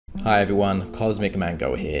Hi everyone, Cosmic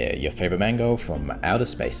Mango here, your favorite mango from outer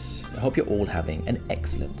space. I hope you're all having an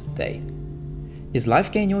excellent day. Is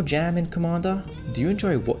Lifegain your jam in Commander? Do you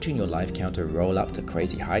enjoy watching your life counter roll up to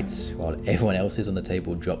crazy heights while everyone else's on the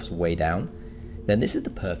table drops way down? Then this is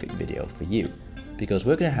the perfect video for you, because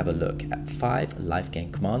we're going to have a look at 5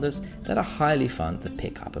 Lifegain Commanders that are highly fun to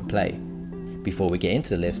pick up and play. Before we get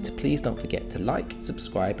into the list, please don't forget to like,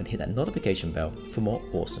 subscribe and hit that notification bell for more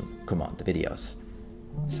awesome Commander videos.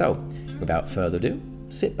 So, without further ado,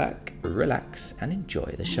 sit back, relax and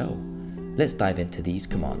enjoy the show. Let's dive into these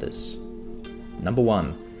commanders. Number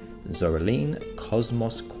 1. Zoraline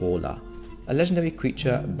Cosmos Caller, a legendary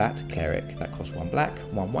creature bat cleric that costs 1 black,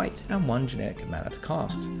 1 white and 1 generic mana to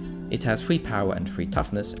cast. It has 3 power and 3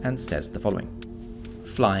 toughness and says the following.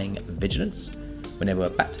 Flying Vigilance. Whenever a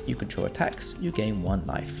bat you control attacks, you gain 1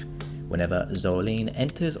 life. Whenever Zoraline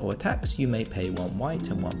enters or attacks, you may pay 1 white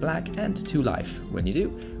and 1 black and 2 life. When you do,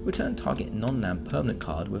 return target non-land permanent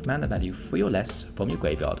card with mana value 3 or less from your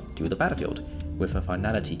graveyard to the battlefield, with a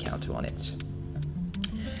finality counter on it.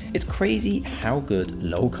 It's crazy how good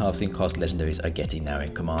low casting cost legendaries are getting now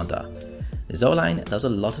in Commander. Zoraline does a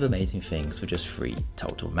lot of amazing things for just 3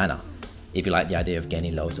 total mana. If you like the idea of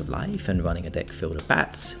gaining loads of life and running a deck filled with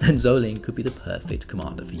bats, then Zoraline could be the perfect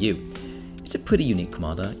commander for you. It's a pretty unique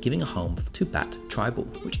commander, giving a home to Bat Tribal,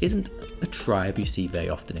 which isn't a tribe you see very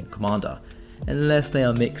often in Commander, unless they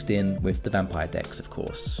are mixed in with the vampire decks of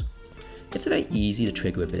course. It's a very easy to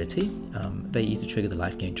trigger ability, very easy to trigger the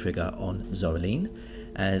Lifegain trigger on Zoraline,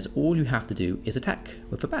 as all you have to do is attack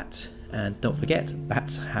with a bat, and don't forget,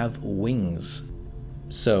 bats have wings.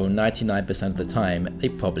 So 99% of the time, they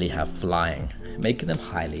probably have flying, making them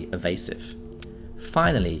highly evasive.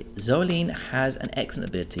 Finally, Zoraline has an excellent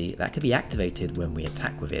ability that can be activated when we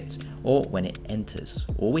attack with it, or when it enters.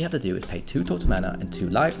 All we have to do is pay 2 total mana and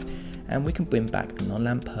 2 life, and we can bring back a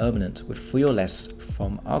non-land permanent with 3 or less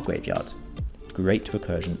from our graveyard. Great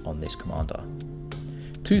recursion on this commander.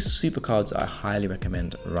 2 super cards I highly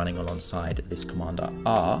recommend running alongside this commander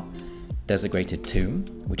are Desecrated Tomb,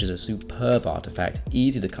 which is a superb artifact,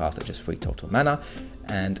 easy to cast at just 3 total mana,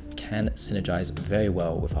 and can synergize very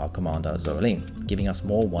well with our commander Zoraline, giving us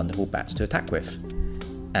more wonderful bats to attack with.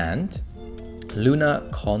 And Lunar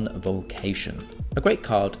Convocation, a great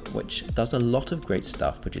card which does a lot of great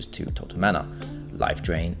stuff for just 2 total mana, life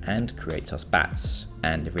drain and creates us bats.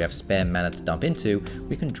 And if we have spare mana to dump into,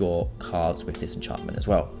 we can draw cards with this enchantment as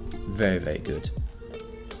well. Very, very good.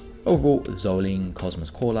 Overall, Zoraline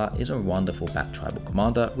Cosmos Caller is a wonderful Bat Tribal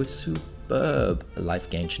commander with superb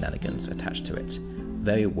Lifegain shenanigans attached to it.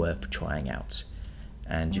 Very worth trying out.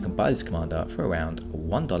 And you can buy this commander for around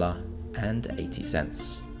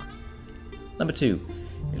 $1.80. Number 2.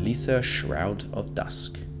 Liesa, Shroud of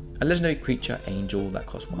Dusk, a legendary creature angel that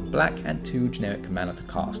costs 1 black and 2 generic mana to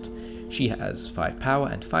cast. She has 5 power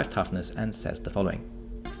and 5 toughness and says the following.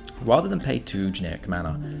 Rather than pay 2 generic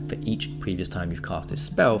mana for each previous time you've cast a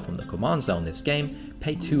spell from the command zone this game,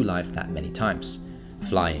 pay 2 life that many times.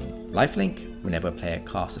 Flying Lifelink, whenever a player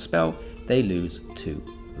casts a spell, they lose 2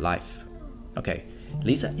 life. Okay,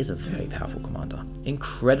 Liesa is a very powerful commander,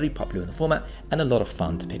 incredibly popular in the format and a lot of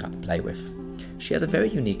fun to pick up and play with. She has a very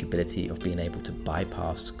unique ability of being able to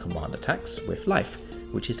bypass command attacks with life,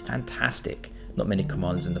 which is fantastic. Not many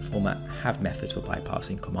commanders in the format have methods for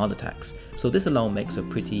bypassing command attacks, so this alone makes her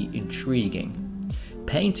pretty intriguing.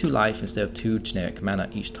 Paying 2 life instead of 2 generic mana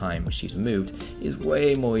each time she's removed is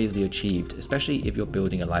way more easily achieved, especially if you're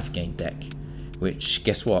building a Lifegain deck. Which,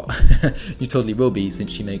 guess what? You totally will be,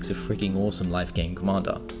 since she makes a freaking awesome Lifegain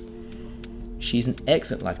commander. She's an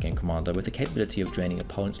excellent Lifegain commander with the capability of draining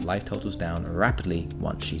opponents' life totals down rapidly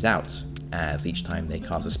once she's out, as each time they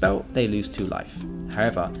cast a spell, they lose 2 life.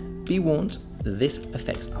 However, be warned, this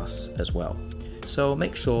affects us as well, so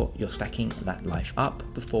make sure you're stacking that life up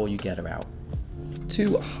before you get her out.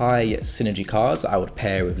 2 high synergy cards I would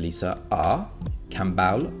pair with Liesa are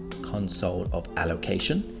Kambal, Console of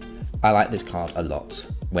Allocation. I like this card a lot.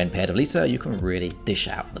 When paired with Liesa, you can really dish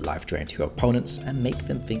out the life drain to your opponents and make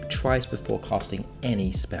them think twice before casting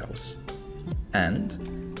any spells.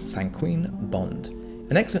 And Sanguine Bond,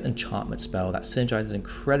 an excellent enchantment spell that synergizes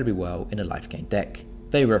incredibly well in a Lifegain deck.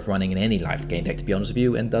 Very worth running in any Lifegain deck to be honest with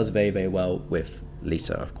you, and does very, very well with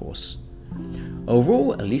Liesa of course.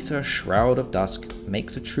 Overall, Liesa Shroud of Dusk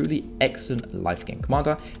makes a truly excellent Lifegain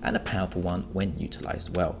commander and a powerful one when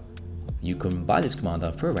utilized well. You can buy this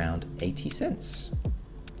commander for around 80 cents.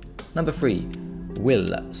 Number 3.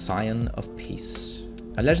 Will, Scion of Peace,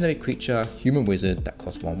 a legendary creature human wizard that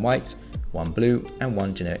costs 1 white, 1 blue and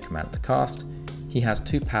 1 generic mana to cast. He has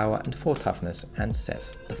 2 power and 4 toughness and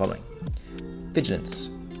says the following.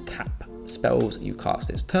 Vigilance, tap, spells you cast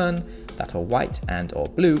this turn that are white and or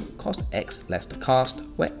blue cost X less to cast,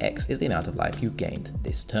 where X is the amount of life you gained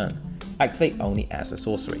this turn. Activate only as a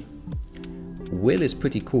sorcery. Will is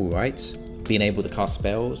pretty cool, right? Being able to cast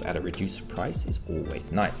spells at a reduced price is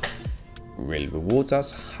always nice. Will rewards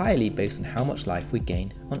us highly based on how much life we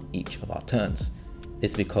gain on each of our turns.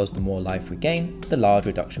 This is because the more life we gain, the larger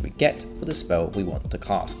reduction we get for the spell we want to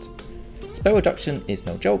cast. Spell reduction is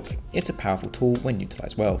no joke, it's a powerful tool when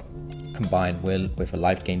utilised well. Combine Will with a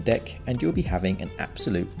Lifegain deck and you'll be having an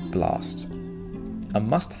absolute blast. A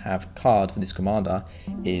must-have card for this commander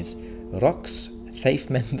is Rox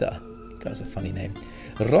Faithmender. That's a funny name.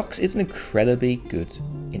 Rox is incredibly good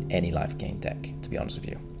in any Lifegain deck, to be honest with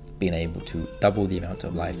you. Being able to double the amount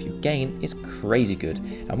of life you gain is crazy good,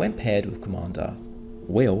 and when paired with Commander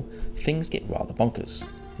Will, things get rather bonkers.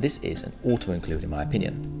 This is an auto-include in my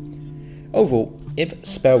opinion. Overall, if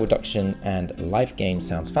spell reduction and life gain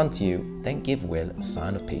sounds fun to you, then give Will a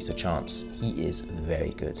Scion of Peace a chance. He is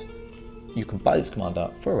very good. You can buy this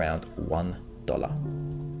commander for around $1.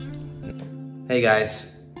 Hey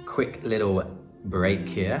guys, quick little break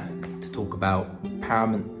here to talk about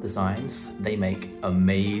Paramount Designs. They make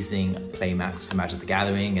amazing playmats for Magic the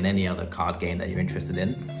Gathering and any other card game that you're interested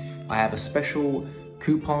in. I have a special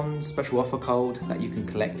coupon, special offer code that you can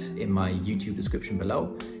collect in my YouTube description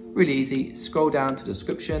below. Really easy, scroll down to the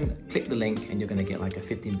description, click the link, and you're gonna get like a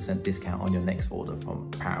 15% discount on your next order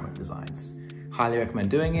from Paramount Designs. Highly recommend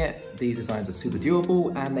doing it. These designs are super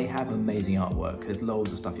durable and they have amazing artwork. There's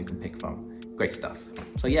loads of stuff you can pick from. Great stuff.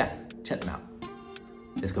 So yeah, check them out.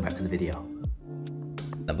 Let's go back to the video.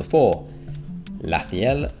 Number 4,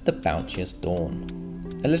 Lathiel, the Bounteous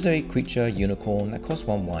Dawn. A legendary creature unicorn that costs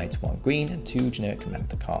 1 white, 1 green, and 2 generic command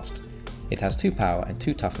to cast. It has 2 power and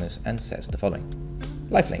 2 toughness and says the following.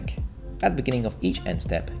 Lifelink. At the beginning of each end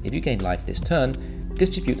step, if you gain life this turn,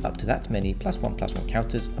 distribute up to that many +1/+1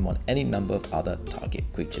 counters among any number of other target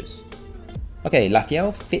creatures. Okay,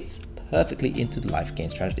 Lathiel fits perfectly into the life gain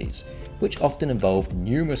strategies, which often involve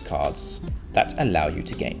numerous cards that allow you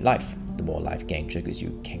to gain life. The more life gain triggers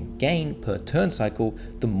you can gain per turn cycle,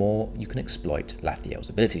 the more you can exploit Lathiel's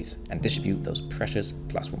abilities and distribute those precious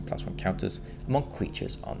 +1/+1 counters among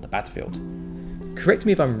creatures on the battlefield. Correct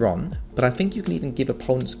me if I'm wrong, but I think you can even give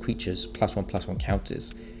opponents' creatures +1/+1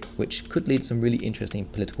 counters, which could lead to some really interesting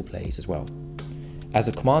political plays as well. As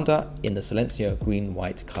a commander in the Silencia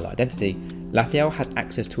green-white color identity, Lathiel has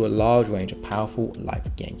access to a large range of powerful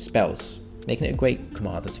life gain spells, making it a great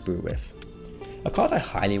commander to brew with. A card I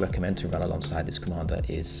highly recommend to run alongside this commander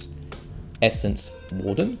is Essence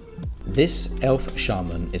Warden. This elf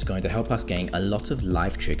shaman is going to help us gain a lot of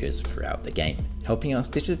life triggers throughout the game, helping us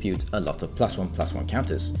distribute a lot of +1/+1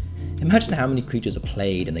 counters. Imagine how many creatures are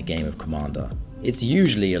played in a game of Commander. It's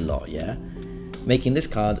usually a lot, yeah? Making this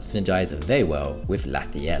card synergize very well with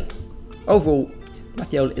Lathiel. Overall,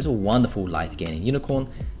 Lathiel is a wonderful life gaining unicorn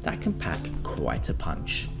that can pack quite a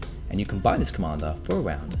punch. And you can buy this commander for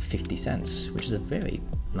around 50 cents, which is a very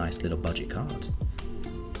nice little budget card.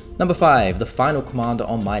 Number 5, the final commander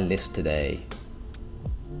on my list today.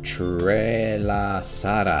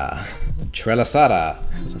 Trelasarra. Trelasarra,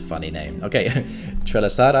 that's a funny name. Okay,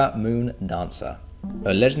 Trelasarra Moon Dancer.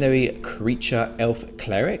 A legendary creature elf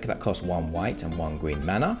cleric that costs 1 white and 1 green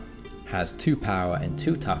mana, has 2 power and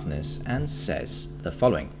 2 toughness, and says the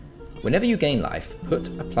following. Whenever you gain life, put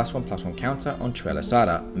a +1/+1 counter on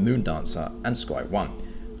Trelasarra Moon Dancer and scry 1.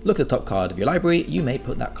 Look at the top card of your library, you may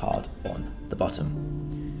put that card on the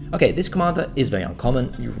bottom. Okay, this commander is very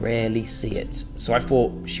uncommon, you rarely see it, so I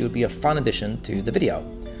thought she would be a fun addition to the video.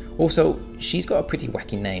 Also, she's got a pretty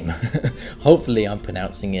wacky name. Hopefully I'm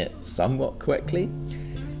pronouncing it somewhat correctly.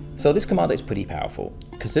 So this commander is pretty powerful.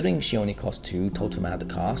 Considering she only costs 2 total mana to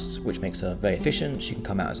cast, which makes her very efficient, she can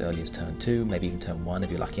come out as early as turn 2, maybe even turn 1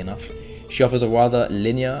 if you're lucky enough. She offers a rather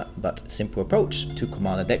linear but simple approach to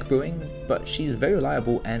commander deck brewing, but she's very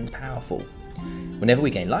reliable and powerful. Whenever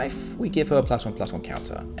we gain life, we give her a +1/+1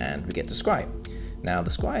 counter, and we get to scry. Now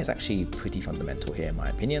the scry is actually pretty fundamental here in my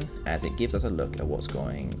opinion, as it gives us a look at what's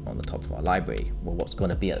going on the top of our library, or what's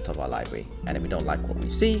going to be at the top of our library, and if we don't like what we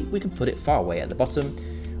see, we can put it far away at the bottom,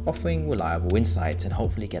 offering reliable insights and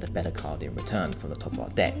hopefully get a better card in return from the top of our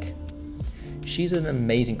deck. She's an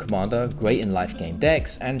amazing commander, great in life gain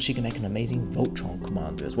decks, and she can make an amazing Voltron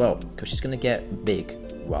commander as well, because she's going to get big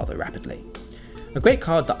rather rapidly. A great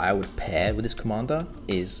card that I would pair with this commander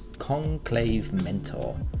is Conclave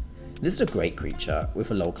Mentor. This is a great creature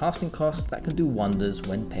with a low casting cost that can do wonders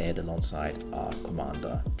when paired alongside our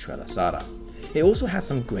commander Trelasarra. It also has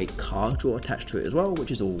some great card draw attached to it as well,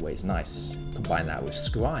 which is always nice. Combine that with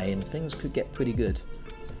scry and things could get pretty good.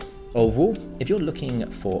 Overall, if you're looking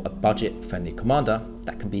for a budget-friendly commander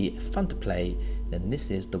that can be fun to play, then this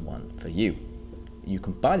is the one for you. You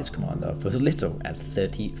can buy this commander for as little as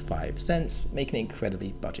 35 cents, making it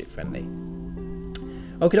incredibly budget-friendly.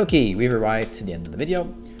 Okie dokie, we've arrived to the end of the video.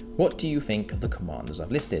 What do you think of the commanders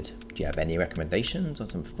I've listed? Do you have any recommendations on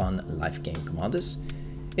some fun Lifegain commanders?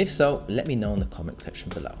 If so, let me know in the comment section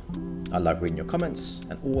below. I love reading your comments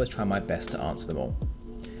and always try my best to answer them all.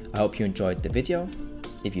 I hope you enjoyed the video.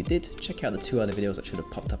 If you did, check out the 2 other videos that should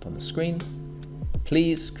have popped up on the screen.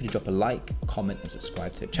 Please, could you drop a like, comment and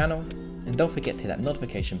subscribe to the channel, and don't forget to hit that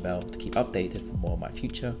notification bell to keep updated for more of my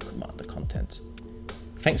future commander content.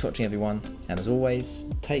 Thanks for watching everyone, and as always,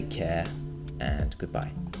 take care and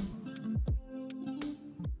goodbye.